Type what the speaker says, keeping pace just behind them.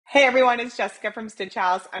Hey everyone, it's Jessica from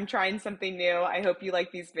Stitchhouse. I'm trying something new. I hope you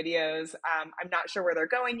like these videos. I'm not sure where they're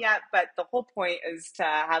going yet, but the whole point is to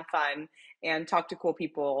have fun and talk to cool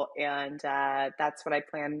people, and that's what I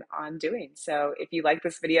plan on doing. So if you like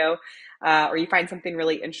this video or you find something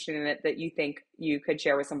really interesting in it that you think you could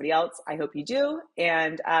share with somebody else, I hope you do,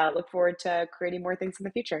 and look forward to creating more things in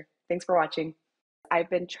the future. Thanks for watching. I've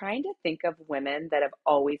been trying to think of women that have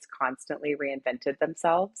always constantly reinvented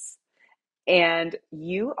themselves. And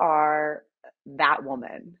you are that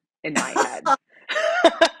woman in my head.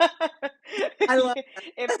 I love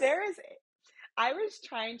If there is, I was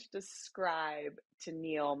trying to describe to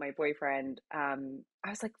Neil, my boyfriend, I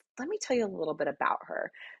was like, let me tell you a little bit about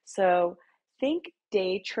her. So think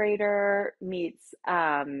day trader meets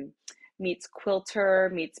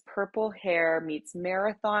quilter, meets purple hair, meets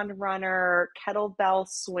marathon runner, kettlebell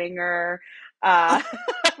swinger. Uh,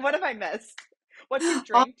 what have I missed? What do you all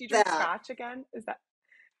drink? Do you drink that. scotch again? Is that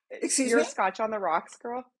Excuse you're a me? scotch on the rocks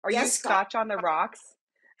girl? Are you Yes, Scott. scotch on the rocks?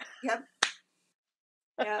 Yep,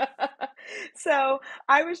 yep. So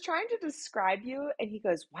I was trying to describe you, and he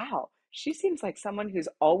goes, wow, she seems like someone who's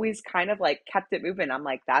always kind of like kept it moving. I'm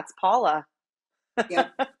like, that's Paula.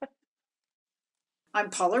 Yep. I'm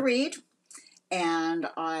Paula Reid, and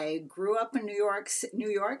I grew up in New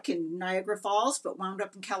York in Niagara Falls, but wound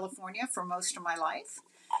up in California for most of my life.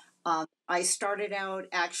 I started out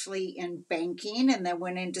actually in banking and then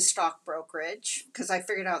went into stock brokerage because I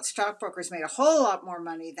figured out stockbrokers made a whole lot more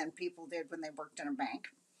money than people did when they worked in a bank.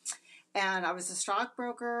 And I was a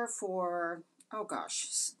stockbroker for, oh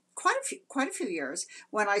gosh, quite a few years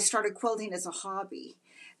when I started quilting as a hobby.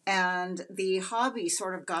 And the hobby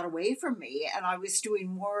sort of got away from me, and I was doing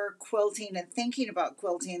more quilting and thinking about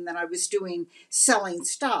quilting than I was doing selling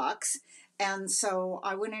stocks. And so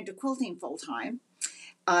I went into quilting full time.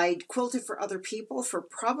 I quilted for other people for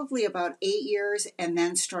probably about 8 years and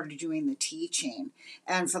then started doing the teaching.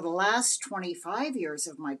 And for the last 25 years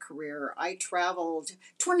of my career, I traveled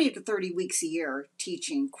 20 to 30 weeks a year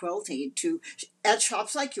teaching quilting to at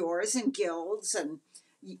shops like yours and guilds. And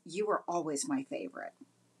you were always my favorite.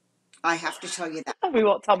 I have to tell you that. We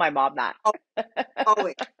won't tell my mom that.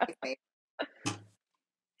 Always my favorite.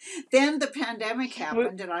 Then the pandemic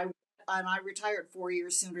happened and I retired 4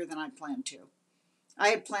 years sooner than I planned to. I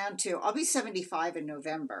had planned to, I'll be 75 in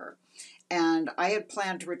November, and I had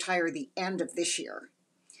planned to retire the end of this year.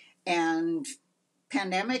 And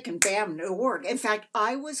pandemic and bam, no work. In fact,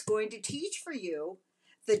 I was going to teach for you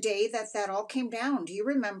the day that all came down. Do you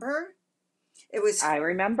remember? It was I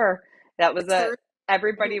remember that was a Thursday.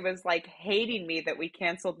 everybody was like hating me that we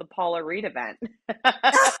canceled the Paula Reid event.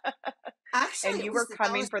 Actually, And it you was were the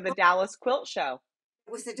coming for the Dallas Quilt Show.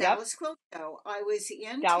 Yep, Dallas Quilt Show. I was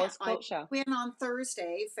in. Dallas I Quilt Show. flew in on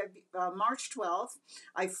Thursday, March 12th.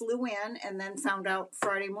 I flew in and then found out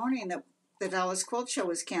Friday morning that the Dallas Quilt Show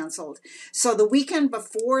was canceled. So the weekend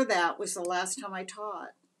before that was the last time I taught.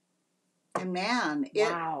 And man,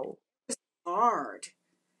 it Wow. was hard.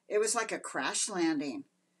 It was like a crash landing.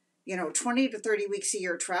 20 to 30 weeks a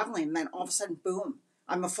year traveling, and then all of a sudden, boom,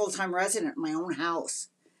 I'm a full-time resident in my own house.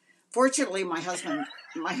 Fortunately, my husband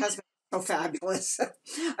was so fabulous.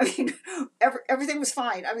 I mean, everything was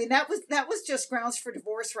fine. I mean, that was just grounds for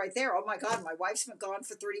divorce right there. Oh my God, my wife's been gone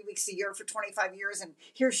for 30 weeks a year for 25 years, and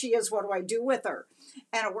here she is. What do I do with her?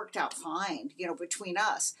 And it worked out fine, between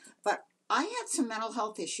us. But I had some mental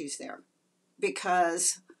health issues there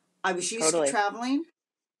because I was used to Totally. traveling.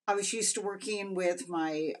 I was used to working with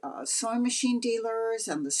my sewing machine dealers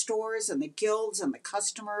and the stores and the guilds and the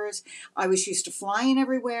customers. I was used to flying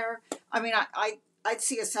everywhere. I mean, I'd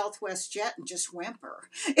see a Southwest jet and just whimper.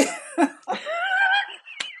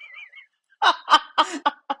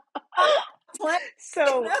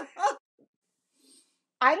 So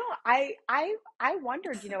I don't I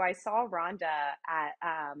wondered, I saw Rhonda at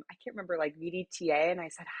I can't remember like VDTA, and I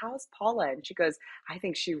said, "How's Paula?" And she goes, "I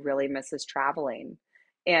think she really misses traveling."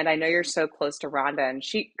 And I know you're so close to Rhonda, and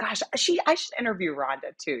I should interview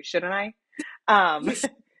Rhonda too, shouldn't I? Um You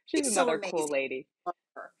should. she's She's so another cool amazing. lady. Love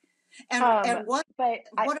her. And Um and what but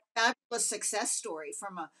I what a fabulous success story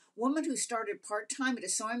from a woman who started part-time at a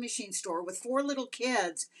sewing machine store with four little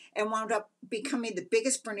kids and wound up becoming the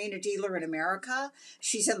biggest Bernina dealer in America.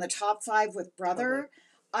 She's in the top five with Totally. Brother.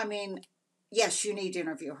 I mean, yes, you need to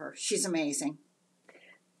interview her. She's amazing.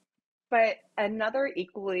 But another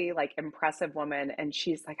equally like impressive woman, and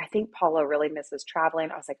she's like, I think Paula really misses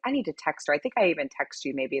traveling. I was like, I need to text her. I think I even text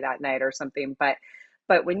you maybe that night or something. But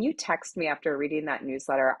when you text me after reading that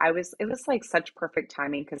newsletter, it was like such perfect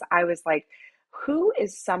timing because I was like, who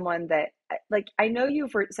is someone that like I know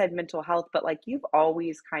you've said mental health, but like you've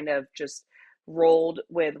always kind of just rolled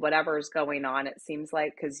with whatever's going on, it seems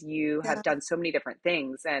like, because you Yeah. have done so many different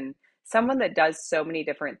things. And someone that does so many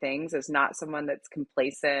different things is not someone that's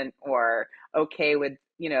complacent or okay with,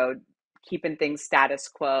 keeping things status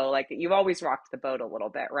quo. Like you've always rocked the boat a little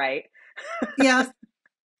bit, right? Yeah,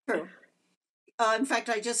 true. In fact,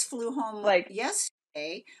 I just flew home Like,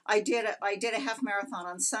 yesterday. I did a half marathon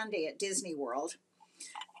on Sunday at Disney World,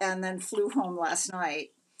 and then flew home last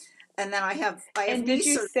night. And then I have and did knee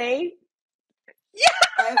you surgery. say,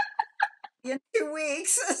 I have in 2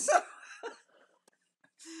 weeks. So,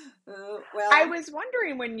 I well, was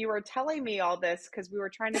wondering when you were telling me all this because we were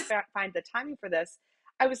trying to find the timing for this.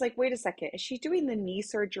 I was like, wait a second, is she doing the knee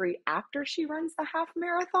surgery after she runs the half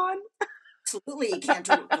marathon? absolutely, you can't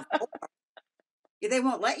do it before. They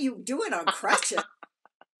won't let you do it on crutches.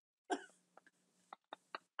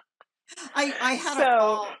 I had a So,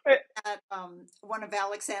 fall at one of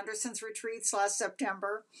Alex Anderson's retreats last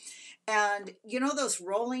September. And you know those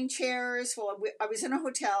rolling chairs? Well, I was in a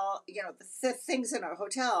hotel, the things in a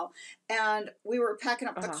hotel, and we were packing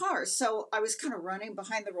up the uh-huh. car. So I was kind of running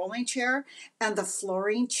behind the rolling chair, and the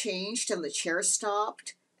flooring changed and the chair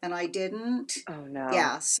stopped, and I didn't. Oh no.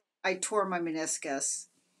 Yes, I tore my meniscus.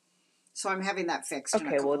 So I'm having that fixed in a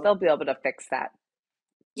Okay, well, couple of. they'll be able to fix that.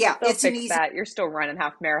 Yeah, They'll it's an fix easy. that. You're still running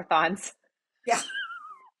half marathons. Yeah,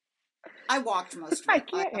 I walked most of I it.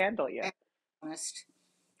 can't handle you. I'm honest,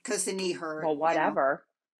 because the knee hurt, Well, whatever.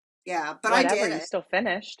 Yeah, but I Whatever, did you it. still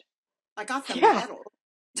finished. I got the Yeah, medal.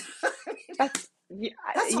 that's you,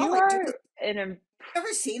 That's you all I do. are an Ever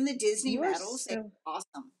seen the Disney you are medals? They're so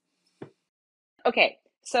awesome. okay.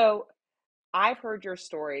 So I've heard your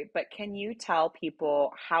story, but can you tell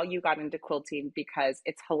people how you got into quilting? Because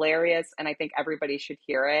it's hilarious and I think everybody should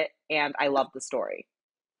hear it. And I love the story.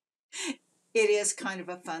 It is kind of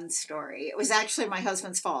a fun story. It was actually my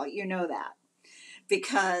husband's fault. You know that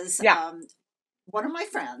because Yeah. one of my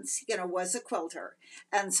friends, was a quilter.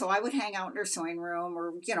 And so I would hang out in her sewing room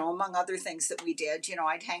or, among other things that we did,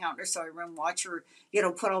 I'd hang out in her sewing room, watch her,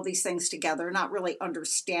 put all these things together, not really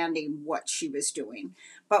understanding what she was doing.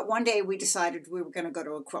 But one day we decided we were going to go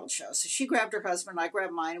to a quilt show. So she grabbed her husband, I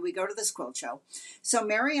grabbed mine, and we go to this quilt show. So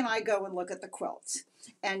Mary and I go and look at the quilts.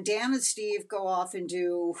 And Dan and Steve go off and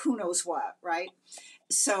do who knows what, right?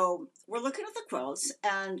 So we're looking at the quilts,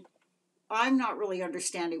 and I'm not really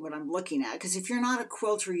understanding what I'm looking at because if you're not a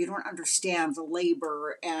quilter, you don't understand the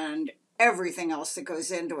labor and everything else that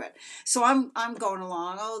goes into it. So I'm going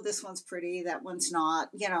along. Oh, this one's pretty. That one's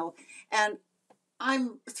not. And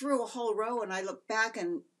I'm through a whole row, and I look back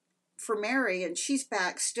and for Mary, and she's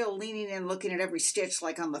back still leaning in, looking at every stitch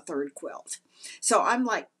like on the third quilt. So I'm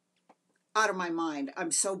like out of my mind.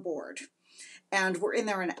 I'm so bored, and we're in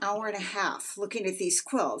there an hour and a half looking at these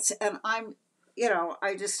quilts, and I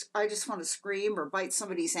just want to scream or bite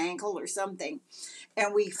somebody's ankle or something.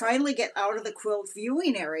 And we finally get out of the quilt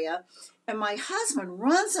viewing area, and my husband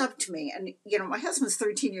runs up to me, and my husband's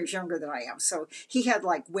 13 years younger than I am, so he had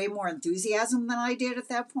like way more enthusiasm than I did at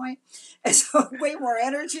that point, and so way more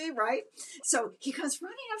energy, right? So he comes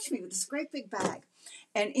running up to me with this great big bag,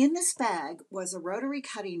 and in this bag was a rotary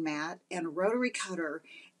cutting mat and a rotary cutter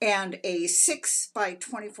and a 6 by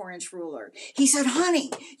 24 inch ruler. He said,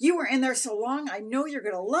 "Honey, you were in there so long, I know you're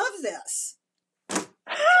going to love this."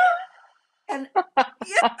 And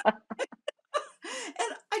yeah,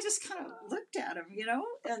 and I just kind of looked at him,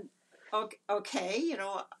 and okay, you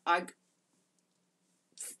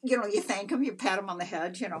thank him, you pat him on the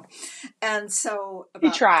head, and so You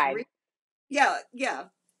about tried. three, yeah, yeah,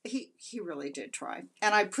 he really did try.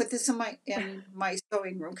 And I put this in my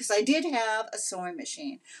sewing room because I did have a sewing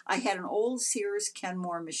machine. I had an old Sears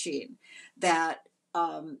Kenmore machine that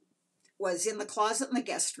was in the closet in the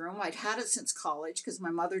guest room. I'd had it since college because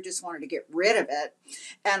my mother just wanted to get rid of it,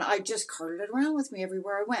 and I just carted it around with me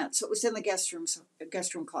everywhere I went. So it was in the guest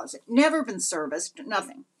room closet. Never been serviced,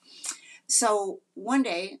 nothing. So one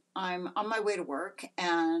day I'm on my way to work,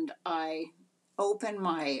 and I open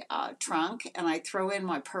my trunk, and I throw in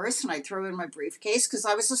my purse, and I throw in my briefcase because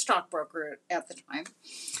I was a stockbroker at the time.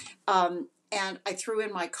 And I threw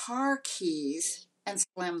in my car keys and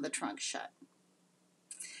slammed the trunk shut.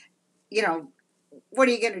 You know, what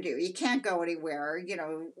are you going to do? You can't go anywhere.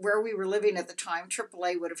 Where we were living at the time,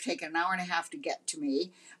 AAA would have taken an hour and a half to get to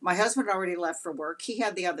me. My husband had already left for work. He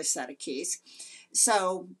had the other set of keys.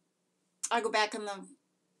 So I go back in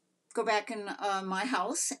my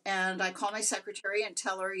house, and I call my secretary and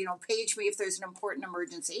tell her, page me if there's an important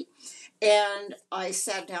emergency. And I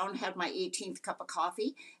sat down, had my 18th cup of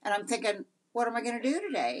coffee, and I'm thinking, what am I going to do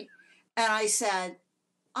today? And I said,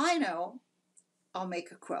 I know, I'll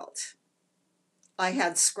make a quilt. I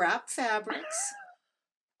had scrap fabrics,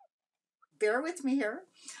 bear with me here.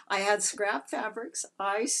 I had scrap fabrics.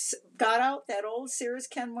 Got out that old Sears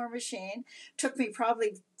Kenmore machine. Took me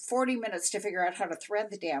probably 40 minutes to figure out how to thread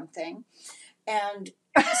the damn thing, and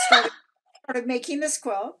started making this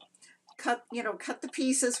quilt. Cut the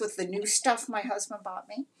pieces with the new stuff my husband bought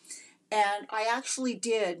me, and I actually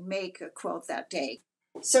did make a quilt that day.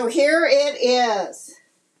 So here it is.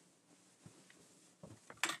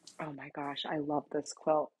 Oh my gosh, I love this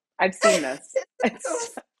quilt. I've seen this. So,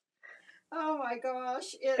 It's oh my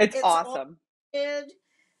gosh, it's it's all awesome. did,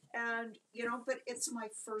 and but it's my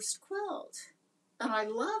first quilt, and I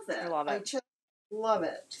love I it. love I it. just love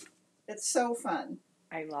it. It's so fun.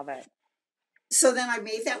 I love it. So then I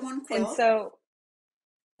made that one And quilt, so,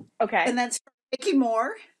 okay. and then started making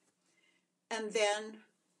more, and then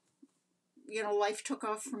life took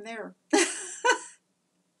off from there.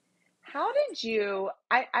 How did you,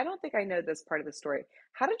 I don't think I know this part of the story.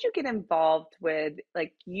 How did you get involved with,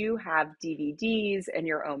 like, you have DVDs and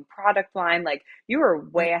your own product line? Like, you were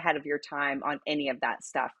way ahead of your time on any of that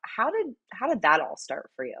stuff. How did that all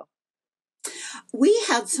start for you? We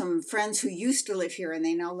had some friends who used to live here and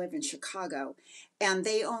they now live in Chicago, and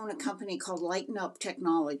they own a company called Lighten Up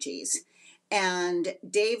Technologies. And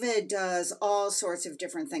David does all sorts of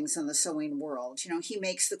different things in the sewing world. He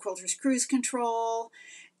makes the Quilter's cruise control,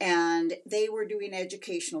 and they were doing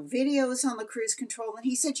educational videos on the cruise control. And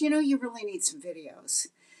he said, you really need some videos.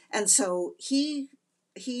 And so he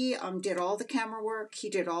did all the camera work, he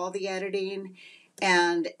did all the editing,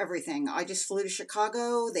 and everything. I just flew to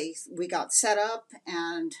Chicago. We got set up,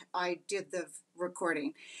 and I did the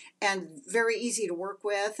recording, and very easy to work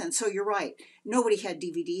with. And so you're right. Nobody had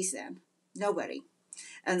DVDs then. Nobody.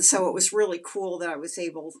 And so it was really cool that I was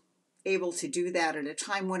able to do that at a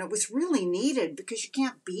time when it was really needed, because you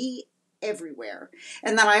can't be everywhere.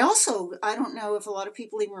 And then I don't know if a lot of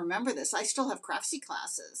people even remember this. I still have craftsy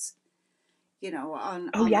classes, Oh,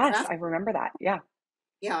 on the yes, craft. I remember that. Yeah.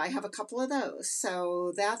 Yeah, I have a couple of those.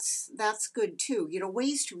 So that's good too.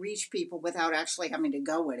 Ways to reach people without actually having to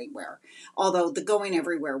go anywhere. Although the going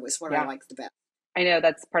everywhere was what I Yeah. liked the best. I know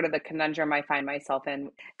that's part of the conundrum I find myself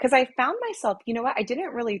in, because I found myself, you know what, I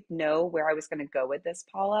didn't really know where I was going to go with this,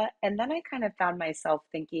 Paula. And then I kind of found myself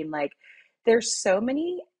thinking, like, there's so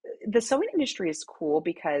many, the sewing industry is cool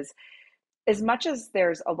because as much as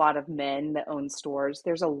there's a lot of men that own stores,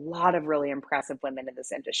 there's a lot of really impressive women in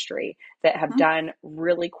this industry that have Hmm? done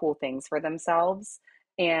really cool things for themselves.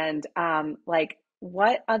 And like,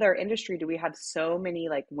 what other industry do we have so many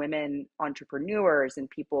like women entrepreneurs and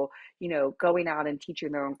people, going out and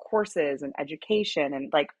teaching their own courses and education?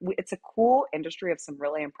 And like, it's a cool industry of some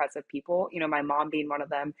really impressive people. My mom being one of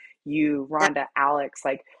them, you, Yeah, Rhonda, Alex,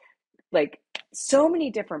 like so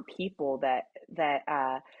many different people that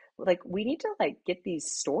like we need to like get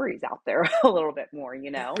these stories out there a little bit more.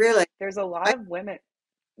 really. There's a lot I, of women,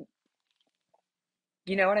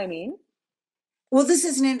 you know what I mean? well, this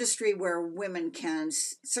is an industry where women can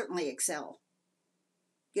certainly excel.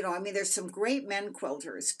 There's some great men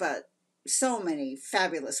quilters, but so many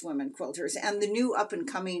fabulous women quilters, and the new up and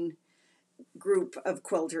coming group of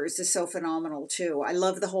quilters is so phenomenal too. I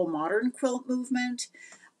love the whole modern quilt movement.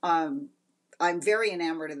 Um, I'm very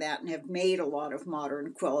enamored of that and have made a lot of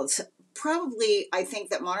modern quilts. Probably, I think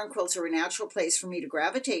that modern quilts are a natural place for me to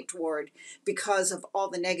gravitate toward because of all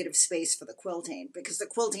the negative space for the quilting, because the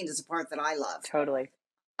quilting is a part that I love. Totally.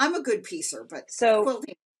 I'm a good piecer, but So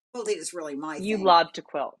quilting is really my you thing. love to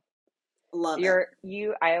quilt. Love it.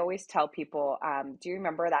 I always tell people, do you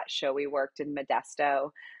remember that show we worked in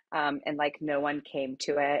Modesto? And like no one came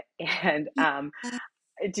to it. And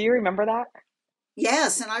do you remember that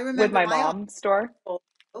Yes, and I with remember my my mom's store? old.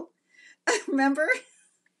 Remember?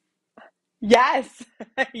 Yes.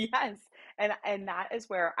 Yes. And that is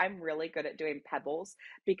where I'm really good at doing pebbles,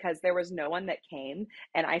 because there was no one that came,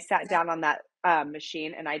 and I sat Yeah. down on that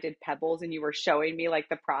machine and I did pebbles, and you were showing me like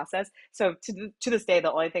the process. So to this day,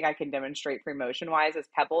 the only thing I can demonstrate for motion wise is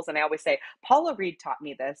pebbles. And I always say, Paula Reid taught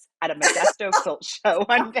me this at a Modesto quilt show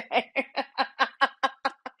one day.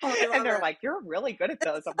 Oh, I And love they're it. like, you're really good at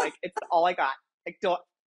those. I'm like, it's all I got. Like, don't,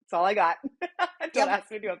 it's all I got. Yeah, Don't but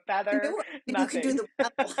ask me to do a you can feather, do it, and you can do nothing. the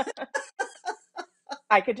pedal.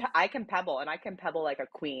 I can pebble, and I can pebble like a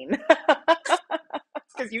queen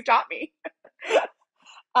because you taught me.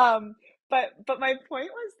 Um, but my point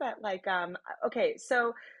was that like okay,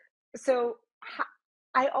 so ho-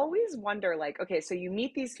 I always wonder, like, okay, so you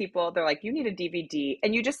meet these people, they're like, you need a DVD,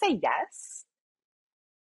 and you just say yes.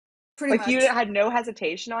 Pretty Like you much. had no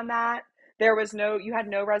hesitation on that. You had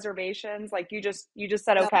no reservations. Like you just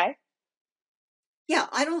said No. okay. Yeah,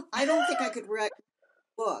 I don't think I could write.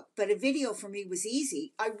 book, but a video for me was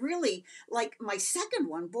easy. I really like my second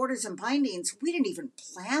one, Borders and Bindings. We didn't even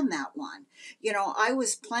plan that one. I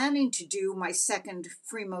was planning to do my second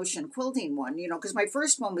free motion quilting one, because my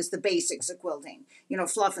first one was the basics of quilting,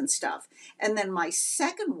 fluff and stuff. And then my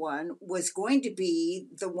second one was going to be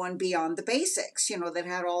the one beyond the basics, that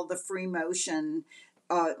had all the free motion,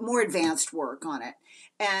 more advanced work on it.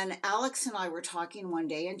 And Alex and I were talking one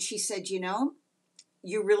day, and she said,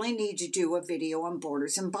 you really need to do a video on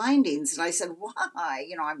borders and bindings. And I said, why?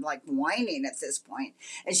 I'm like whining at this point.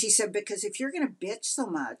 And she said, because if you're going to bitch so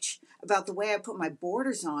much about the way I put my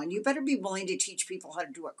borders on, you better be willing to teach people how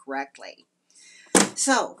to do it correctly.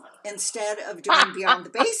 So instead of doing beyond the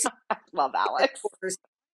basics, Love Alex. borders,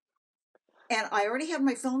 and I already had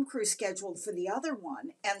my film crew scheduled for the other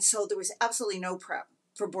one. And so there was absolutely no prep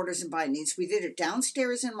for borders and bindings. We did it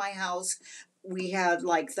downstairs in my house. We had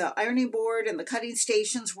like the ironing board and the cutting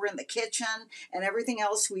stations were in the kitchen, and everything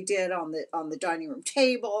else we did on the dining room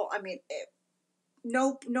table. I mean,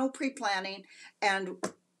 no pre-planning, and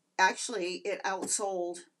actually it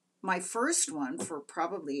outsold my first one for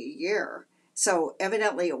probably a year. So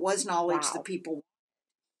evidently it was knowledge that Wow. people.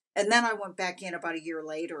 And then I went back in about a year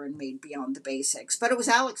later and made Beyond the Basics. But it was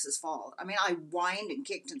Alex's fault. I mean, I whined and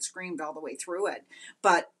kicked and screamed all the way through it.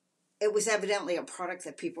 But it was evidently a product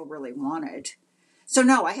that people really wanted. So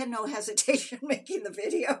no, I had no hesitation making the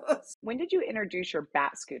videos. When did you introduce your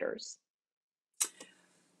bat scooters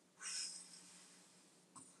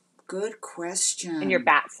Good and your question.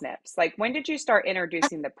 bat snips? Like, when did you start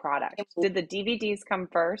introducing the product? Did the DVDs come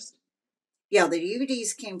first? Yeah, the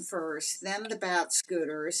DVDs came first, then the Bat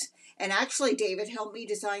scooters, and actually David helped me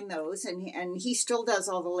design those, and he still does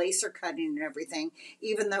all the laser cutting and everything,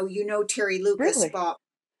 even though Terry Lucas Really? bought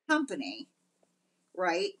the company,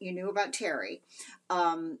 right? You knew about Terry,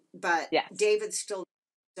 but Yes. David still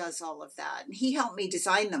does all of that, and he helped me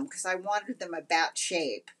design them because I wanted them a bat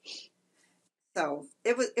shape. So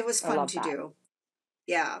it was I fun love to that. do,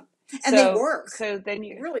 yeah, and they So, work. so then They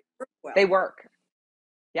you, really work they well. work.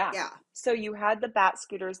 Yeah. Yeah, So you had the bat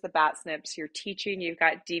scooters, the bat snips, you're teaching, you've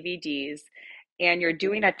got DVDs, and you're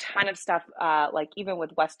doing a ton of stuff, like even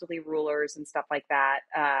with Westerly rulers and stuff like that,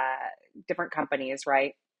 different companies,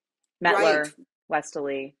 right? right. Metler,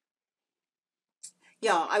 Westerly,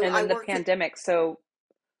 Yeah, and I then the worked with. pandemic. So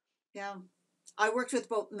Yeah, I worked with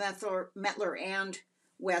both Metler and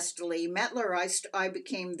Westerly. Metler, I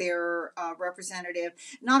became their representative,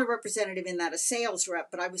 not a representative in that a sales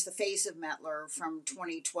rep, but I was the face of Metler from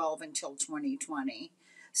 2012 until 2020.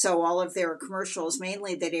 So all of their commercials,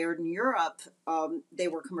 mainly that aired in Europe, they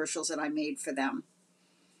were commercials that I made for them.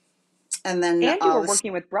 And then, and you were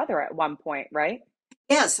working with Brother at one point, right?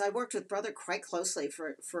 yes, I worked with Brother quite closely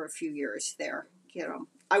for a few years there.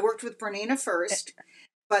 I worked with Bernina first,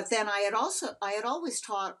 but then I had always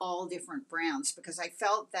taught all different brands because I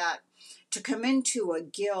felt that to come into a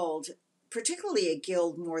guild, particularly a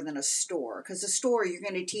guild more than a store, because a store you're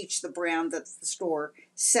going to teach the brand that the store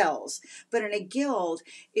sells, but in a guild,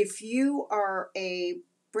 if you are a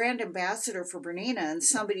brand ambassador for Bernina and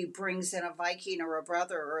somebody brings in a Viking or a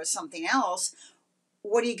Brother or something else,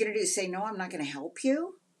 what are you going to do? Say no, I'm not going to help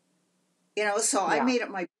you. So I Yeah. made it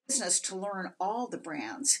my business to learn all the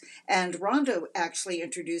brands. And Rondo actually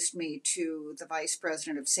introduced me to the vice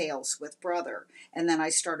president of sales with Brother. And then I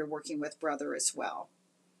started working with Brother as well.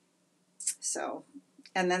 So,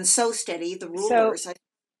 and then So Steady, the So, rulers, I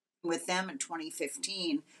with them in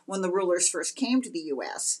 2015 when the rulers first came to the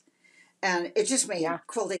US. And it just made yeah,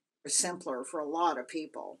 quilting simpler for a lot of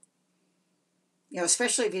people,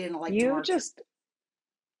 especially if you didn't like to you mark your. just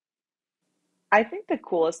I think the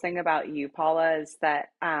coolest thing about you, Paula, is that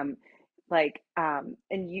and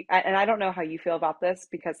I don't know how you feel about this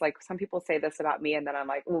because like some people say this about me and then I'm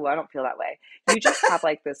like, ooh, I don't feel that way. You just have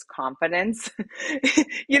like this confidence.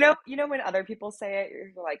 You know when other people say it,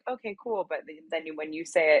 you're like, okay, cool, but then when you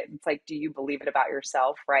say it, it's like, do you believe it about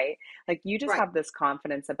yourself, right? Like you just Right. have this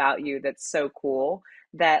confidence about you that's so cool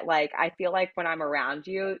that like I feel like when I'm around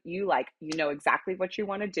you, you know exactly what you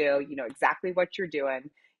want to do, you know exactly what you're doing.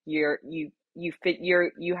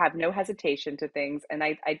 You have no hesitation to things, and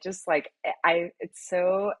I just like I it's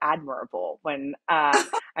so admirable when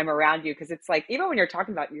I'm around you because it's like even when you're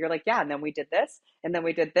talking about you're like, yeah, and then we did this and then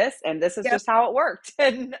we did this and this is Yeah. just how it worked.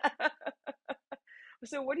 And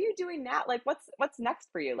so what are you doing now? Like what's next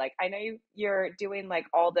for you? Like I know you're doing like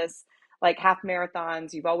all this like half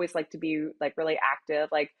marathons. You've always liked to be like really active.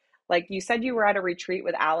 Like you said you were at a retreat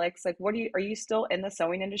with Alex. Like what are you still in the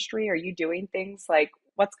sewing industry? Are you doing things like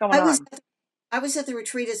what's going I was on? I was at the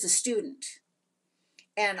retreat as a student,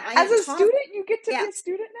 and I As had a taught. student, you get to be Yeah, a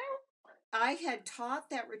student now? I had taught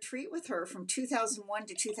that retreat with her from 2001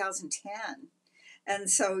 to 2010. And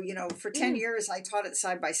so, for 10 Mm. years, I taught it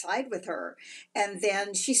side by side with her. And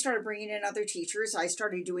then she started bringing in other teachers. I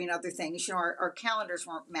started doing other things. Our calendars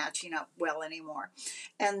weren't matching up well anymore.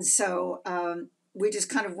 And so we just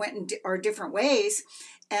kind of went in our different ways.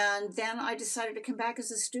 And then I decided to come back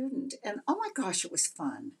as a student. And oh my gosh, it was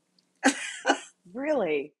fun.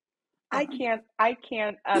 Really? Um, I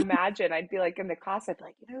can't imagine. I'd be like in the class, I'd be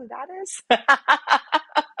like, you know who that is?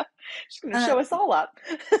 She's gonna uh, show us all up.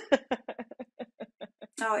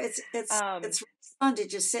 oh, it's Um, fun to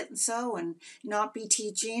just sit and sew and not be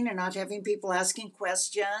teaching and not having people asking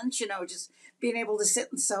questions. Just being able to sit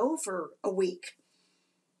and sew for a week.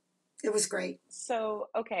 It was great. so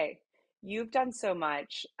okay, you've done so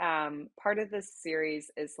much. Part of this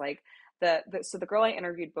series is like so the girl I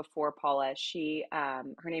interviewed before, Paula, she her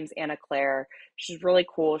name's Anna Claire. She's really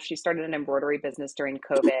cool. She started an embroidery business during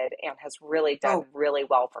COVID and has really done Oh, really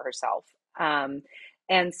well for herself. Um,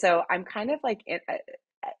 and so I'm kind of like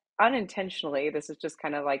unintentionally, this is just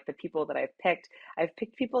kind of like the people that I've picked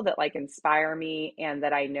people that like inspire me and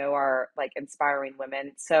that I know are like inspiring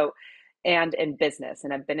women. So, and in business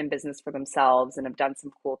and have been in business for themselves and have done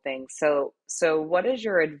some cool things. So what is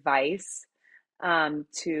your advice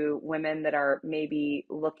to women that are maybe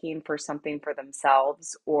looking for something for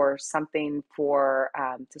themselves or something for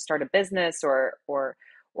to start a business or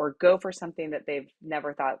go for something that they've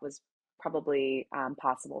never thought was probably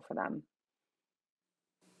possible for them?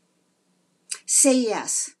 say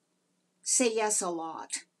yes. Say yes a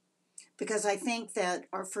lot. Because I think that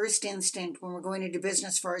our first instinct when we're going to do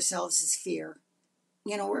business for ourselves is fear.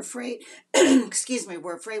 We're afraid, excuse me,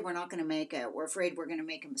 we're afraid we're not going to make it. We're afraid we're going to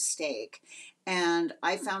make a mistake. And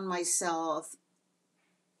I found myself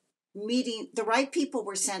meeting the right people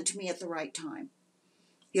were sent to me at the right time,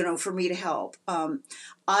 for me to help.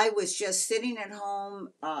 I was just sitting at home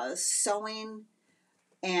sewing,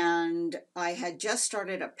 and I had just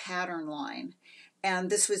started a pattern line.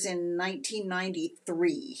 And this was in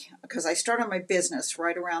 1993 because I started my business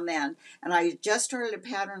right around then. And I just started a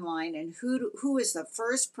pattern line. And who is the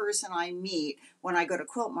first person I meet when I go to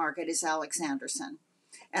Quilt Market is Alex Anderson.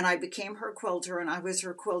 And I became her quilter, and I was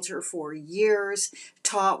her quilter for years,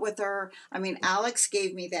 taught with her. I mean, Alex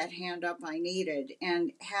gave me that hand up I needed.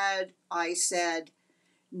 And had I said,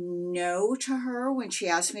 no to her when she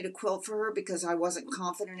asked me to quilt for her because I wasn't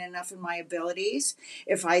confident enough in my abilities.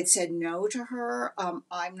 If I'd said no to her,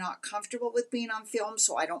 I'm not comfortable with being on film,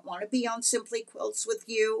 so I don't want to be on Simply Quilts with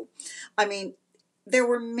you. I mean, there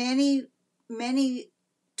were many, many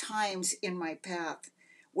times in my path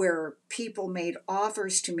where people made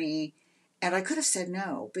offers to me and I could have said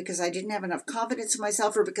no because I didn't have enough confidence in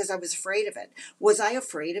myself or because I was afraid of it. Was I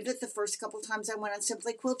afraid of it the first couple of times I went on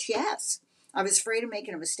Simply Quilts? Yes. I was afraid of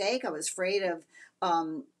making a mistake. I was afraid of,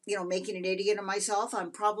 making an idiot of myself.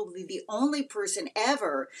 I'm probably the only person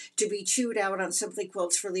ever to be chewed out on Simply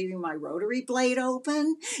Quilts for leaving my rotary blade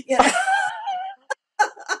open. You know,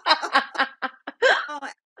 oh,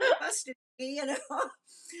 busted me.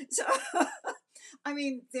 So, I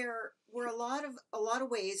mean, there were a lot of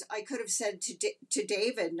ways I could have said to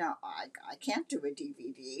David, "No, I can't do a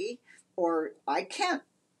DVD, or I can't,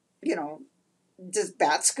 you know, just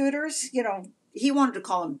bat scooters, he wanted to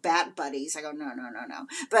call them bat buddies. I go, no, no, no, no.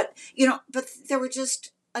 But there were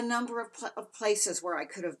just a number of places where I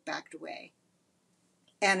could have backed away.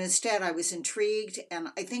 And instead, I was intrigued. And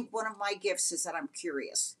I think one of my gifts is that I'm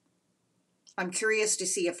curious. I'm curious to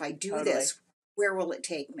see if I do Totally. this, where will it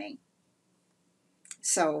take me?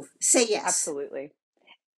 So say yes. Absolutely.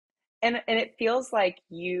 And it feels like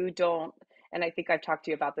you don't, and I think I've talked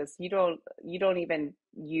to you about this, you don't even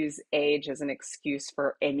use age as an excuse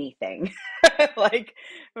for anything. Like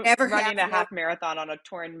Never have, running a never, half marathon on a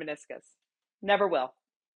torn meniscus. Never will.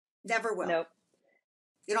 never will. Nope.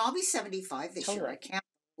 I'll be 75 this year. I Totally. can't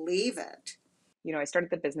believe it. I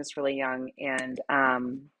started the business really young and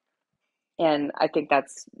I think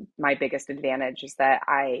that's my biggest advantage is that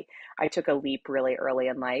I took a leap really early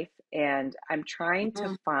in life and I'm trying to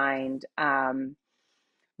Mm-hmm. find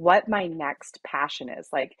what my next passion is.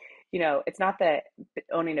 Like, it's not that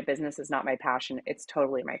owning a business is not my passion, it's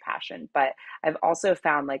totally my passion. But I've also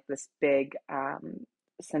found like this big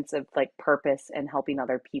sense of like purpose and helping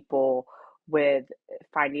other people with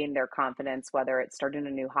finding their confidence, whether it's starting a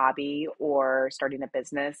new hobby or starting a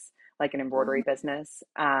business, like an embroidery business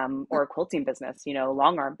or a quilting business,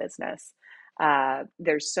 long arm business.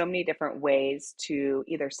 There's so many different ways to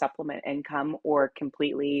either supplement income or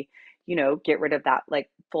completely get rid of that like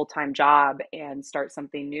full-time job and start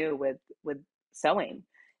something new with sewing.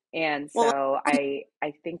 And Well, so I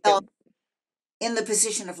think that I'll in the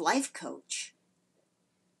position of life coach.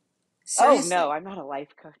 Oh no, Seriously. I'm not a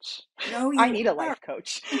life coach. No, I you need a are. life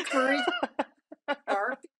coach. Encourage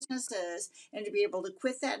our businesses and to be able to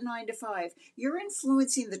quit that 9 to 5. You're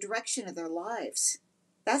influencing the direction of their lives.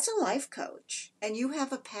 That's a life coach. And you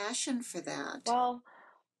have a passion for that. Well,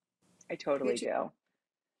 I You totally do. do.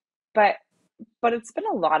 But it's been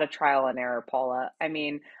a lot of trial and error, Paula. I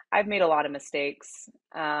mean, I've made a lot of mistakes.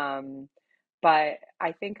 But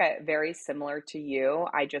I think very similar to you,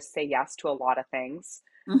 I just say yes to a lot of things.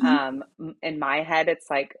 Mm-hmm. In my head, it's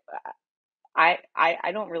like I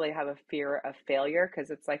don't really have a fear of failure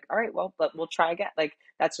because it's like, all right, well, but we'll try again. Like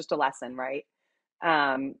that's just a lesson, right?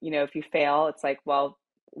 If you fail, it's like, well,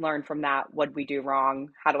 learn from that. What did we do wrong?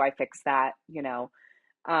 How do I fix that?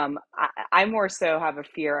 I more so have a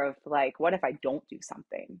fear of like, what if I don't do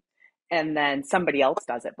something and then somebody else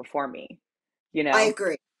does it before me, you I know?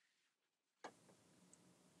 agree.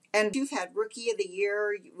 And you've had Rookie of the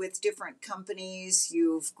Year with different companies.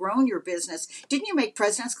 You've grown your business. Didn't you make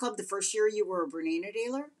President's Club the first year you were a Bernina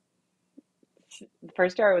dealer? The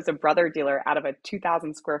first year I was a brother dealer out of a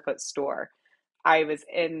 2,000 square foot store. I was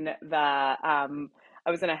in I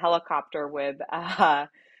was in a helicopter with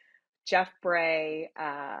Jeff Bray,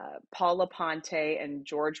 Paula Ponte, and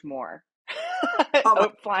George Moore, Oh my!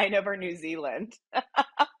 flying over New Zealand.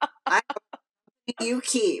 I you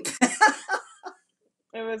keep.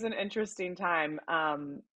 It was an interesting time.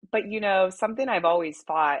 But something I've always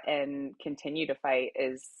fought and continue to fight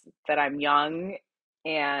is that I'm young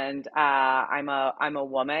and I'm a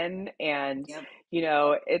woman and Yep.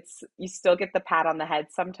 it's you still get the pat on the head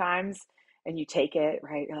sometimes and you take it,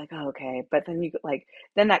 right? You're like, oh, okay. But then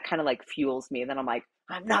then that kind of like fuels me. Then I'm like,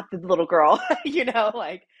 I'm not the little girl,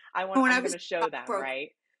 like When I I'm was gonna a show them, stockbroker, right?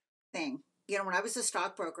 thing. When I was a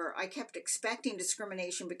stockbroker, I kept expecting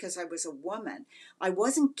discrimination because I was a woman. I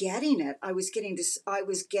wasn't getting it. I was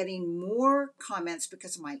getting more comments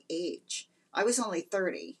because of my age. I was only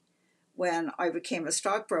 30 when I became a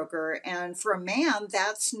stockbroker, and for a man,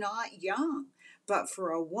 that's not young. But for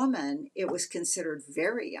a woman, it was considered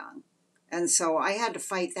very young. And so I had to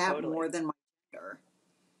fight that more Totally. than my gender.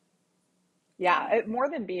 Yeah, So, more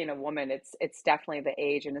than being a woman, it's definitely the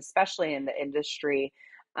age, and especially in the industry.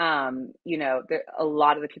 A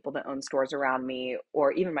lot of the people that own stores around me,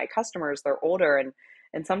 or even my customers, they're older,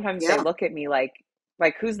 and sometimes they yeah. look at me like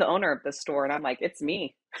who's the owner of this store, and I'm like, it's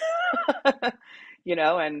me,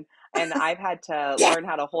 and I've had to Yeah. learn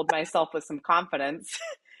how to hold myself with some confidence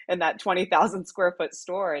in that 20,000 square foot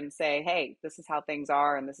store and say, hey, this is how things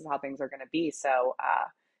are, and this is how things are going to be. So,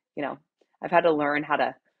 you know, I've had to learn how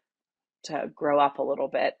to grow up a little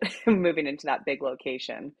bit moving into that big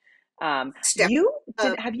location. Step. You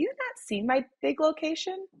Uh, have you not seen my big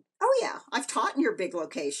location? oh, yeah. I've taught in your big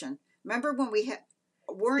location. Remember when we had,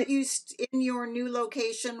 weren't Did, you in your new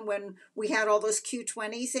location when we had all those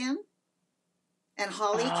Q20s in and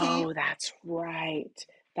Holly came? oh, that's right.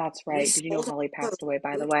 That's We right. Did you know sold Holly all those passed away,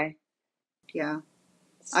 by the Q20s. way? Yeah.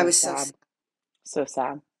 I So was so sad. sad. So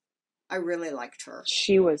sad. I really liked her.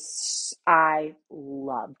 I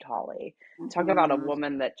loved Holly. Talk about a Hmm.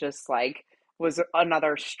 woman that just like was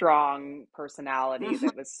another strong personality Hmm.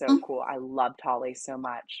 that was so cool. I loved Holly so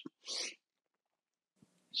much.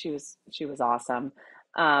 She was awesome.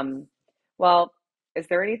 Um, well, is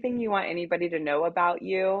there anything you want anybody to know about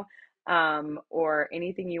you, or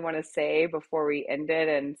anything you want to say before we end it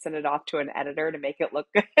and send it off to an editor to make it look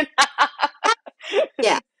good?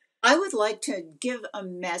 Yeah. I would like to give a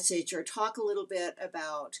message or talk a little bit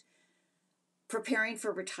about preparing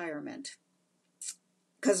for retirement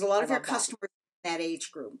because a lot I of your love that. customers are in that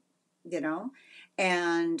age group, you know,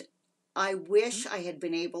 and I wish I had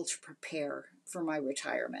been able to prepare for my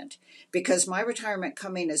retirement because my retirement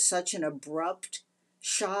coming as such an abrupt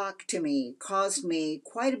shock to me caused me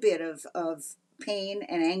quite a bit of pain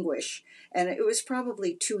and anguish. And it was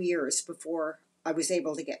probably 2 years before I was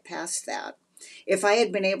able to get past that. If I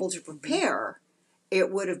had been able to Hmm. prepare,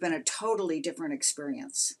 it would have been a totally different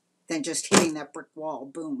experience than just hitting that brick wall.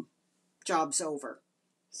 Boom, job's over.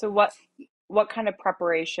 So what kind of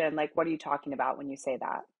preparation, like what are you talking about when you say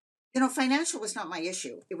that? Financial was not my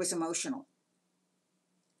issue. It was emotional.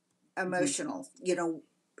 Hmm. Emotional.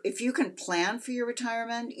 If you can plan for your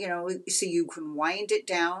retirement, so you can wind it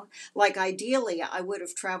down. Like ideally, I would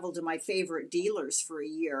have traveled to my favorite dealers for a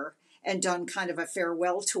year and done kind of a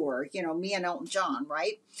farewell tour, me and Elton John,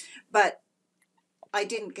 right? But I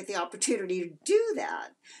didn't get the opportunity to do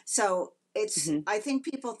that. So Hmm. I think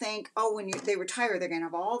people think, oh, when they retire, they're going to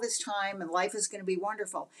have all this time and life is going to be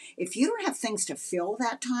wonderful. If you don't have things to fill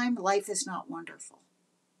that time, life is not wonderful.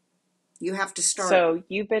 You have to start. So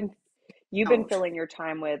you've been Out. filling your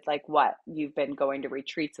time with like what? You've been going to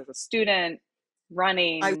retreats as a student, I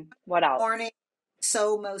running, what else? morning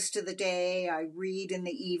sew most of the day. I read in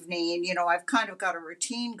the evening. I've kind of got a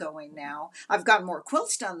routine going now. I've got more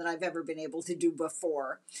quilts done than I've ever been able to do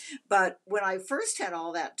before. But when I first had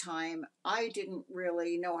all that time, I didn't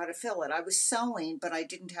really know how to fill it. I was sewing, but I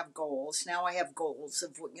didn't have goals. Now I have goals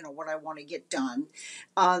of what I want to get done.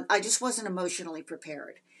 I just wasn't emotionally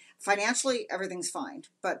prepared. Financially, everything's fine,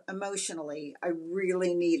 but emotionally, I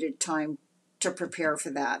really needed time to prepare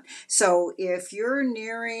for that. So if you're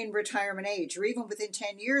nearing retirement age or even within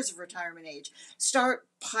 10 years of retirement age, start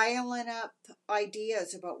piling up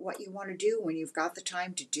ideas about what you want to do when you've got the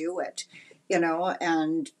time to do it,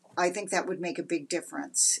 and I think that would make a big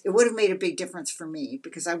difference. It would have made a big difference for me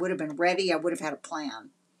because I would have been ready. I would have had a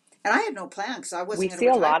plan. And I had no plan because I We wasn't going to see a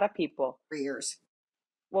retire lot of people. for years.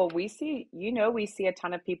 Well, we see a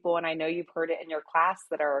ton of people, and I know you've heard it in your class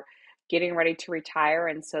that are getting ready to retire.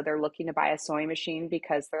 And so they're looking to buy a sewing machine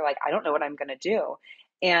because they're like, I don't know what I'm going to do.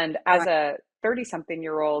 And as Right. a 30 something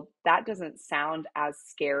year old, that doesn't sound as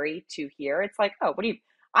scary to hear. It's like, oh,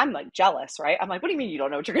 I'm like jealous, right? I'm like, what do you mean you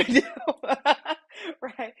don't know what you're going to do?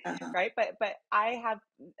 Right. Uh-huh. Right. But I have,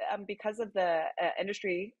 because of the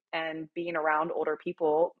industry and being around older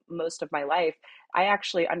people most of my life, I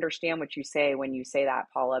actually understand what you say when you say that,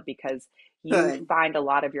 Paula, because you Good. find a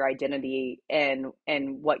lot of your identity in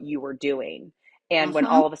what you were doing. And when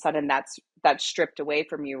Uh-huh. all of a sudden that's stripped away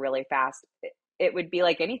from you really fast, it would be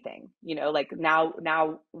like anything, like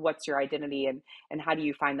now what's your identity, and how do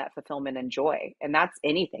you find that fulfillment and joy? And that's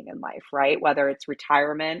anything in life, right? Whether it's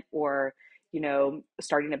retirement or,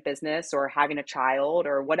 starting a business or having a child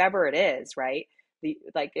or whatever it is, right?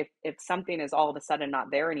 Like if something is all of a sudden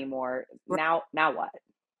not there anymore, now what?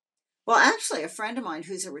 Well, actually, a friend of mine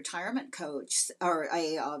who's a retirement coach or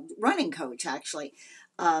a running coach, actually,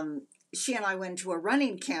 she and I went to a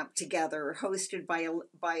running camp together, hosted by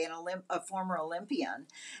a former Olympian,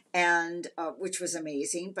 and which was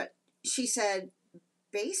amazing. But she said,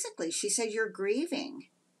 basically, she said, "You're grieving,"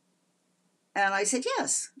 and I said,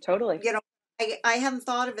 "Yes." Totally. You know, I hadn't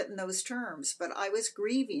thought of it in those terms, but I was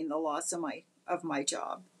grieving the loss of my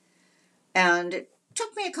job. And it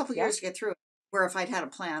took me a couple Yeah. years to get through it, where if I'd had a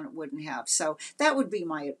plan it wouldn't have. So that would be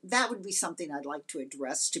something I'd like to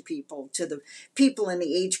address to the people in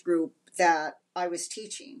the age group that I was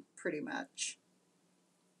teaching, pretty much.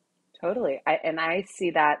 Totally. I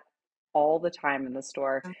see that all the time in the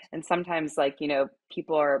store. And sometimes like,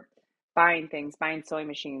 people are buying things, buying sewing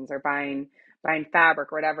machines or buying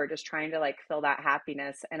fabric or whatever, just trying to like fill that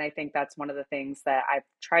happiness. And I think that's one of the things that I've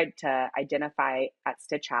tried to identify at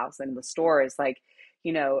Stitch House and the store is like,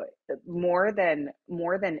 you know, more than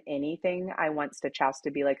anything, I want Stitch House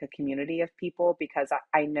to be like a community of people because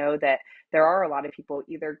I know that there are a lot of people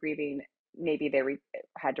either grieving, maybe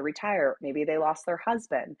had to retire, maybe they lost their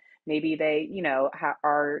husband, maybe they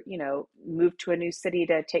are moved to a new city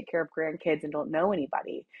to take care of grandkids and don't know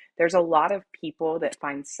anybody. There's a lot of people that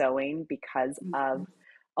find sewing because of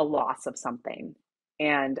a loss of something,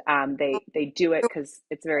 and they do it because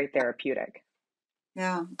it's very therapeutic.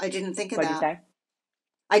 Yeah, I didn't think of What'd you that. say?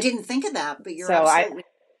 I didn't think of that, but you're So i absolutely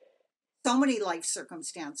so many life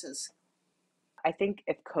circumstances. i think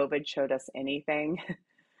if COVID showed us anything,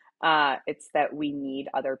 it's that we need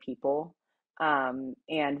other people. And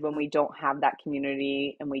when we don't have that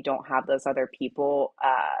community and we don't have those other people,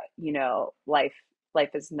 life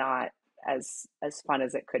is not as fun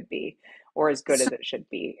as it could be or as good It's as it should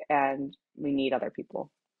be. And we need other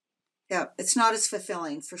people. Yeah, it's not as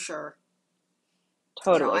fulfilling for sure.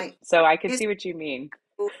 Totally. I So I could miss see what you mean.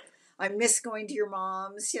 I miss going to your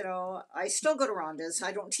mom's. I still go to Rhonda's.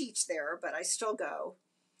 I don't teach there, but I still go.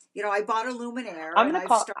 I bought a luminaire I'm and gonna I've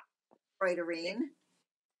call. started embroidering.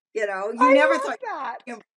 You I never thought love that.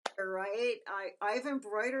 you'd embroider, right? I've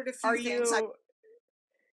embroidered a Are few things. you?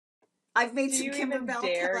 I've made Do some you even Kimberbell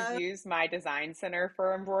dare pillows. use my design center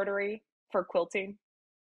for embroidery for quilting?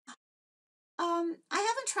 I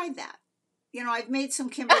haven't tried that. I've made some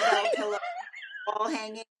Kimberbell pillows, wall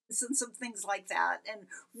hangings, and some things like that, and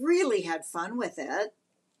really had fun with it.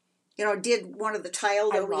 Did one of the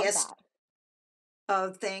tiled I love OES that.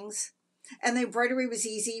 of things. And the embroidery was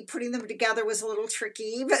easy. Putting them together was a little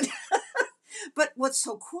tricky, but but what's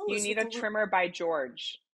so cool You is need with a the little trimmer by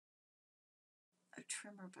George. a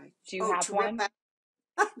trimmer by Do you oh have to rip one? back.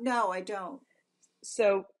 No, I don't.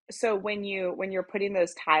 So when you're putting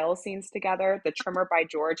those tile scenes together, the trimmer by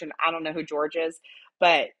George, and I don't know who George is,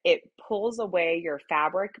 but it pulls away your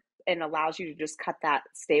fabric and allows you to just cut that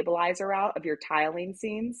stabilizer out of your tiling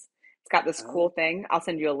scenes. It's got this Oh, cool thing. I'll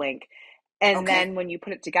send you a link. And Okay. then when you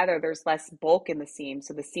put it together, there's less bulk in the seam,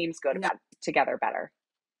 so the seams go No. together better.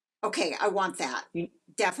 Okay, I want that. You,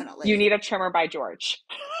 you Definitely. need a trimmer by George.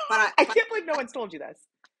 But I I but can't believe no one's told you this.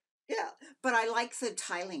 yeah, but I like the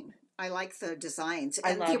tiling. I like the designs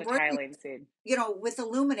I and the love a embroidery. tiling seam. With the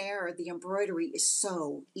luminaire, the embroidery is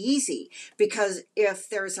so easy because if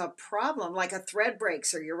there's a problem, like a thread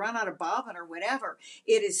breaks or you run out of bobbin or whatever,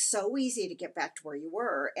 it is so easy to get back to where you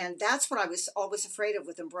were. And that's what I was always afraid of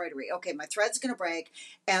with embroidery. Okay, my thread's going to break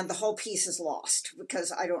and the whole piece is lost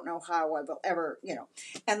because I don't know how I will ever.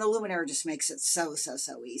 And the luminaire just makes it so, so,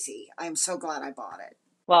 so easy. I'm so glad I bought it.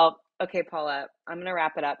 Well, okay, Paula, I'm gonna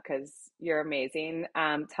wrap it up because you're amazing.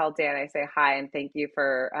 Tell Dan I say hi and thank you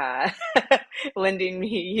for lending me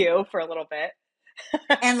you for a little bit.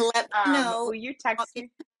 And let me know Will you if you want text me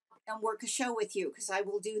me? to work a show with you because I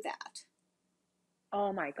will do that.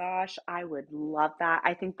 Oh my gosh, I would love that.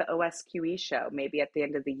 I think the OSQE show maybe at the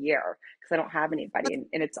end of the year because I don't have anybody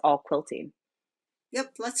and it's all quilting.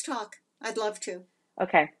 Yep, let's talk. I'd love to.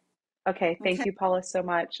 Okay. Okay. Thank Okay, you, Paula, so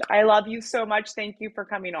much. I love you so much. Thank you for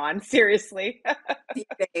coming on. Seriously.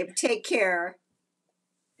 babe. Take care.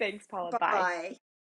 Thanks, Paula. Bye Bye. bye.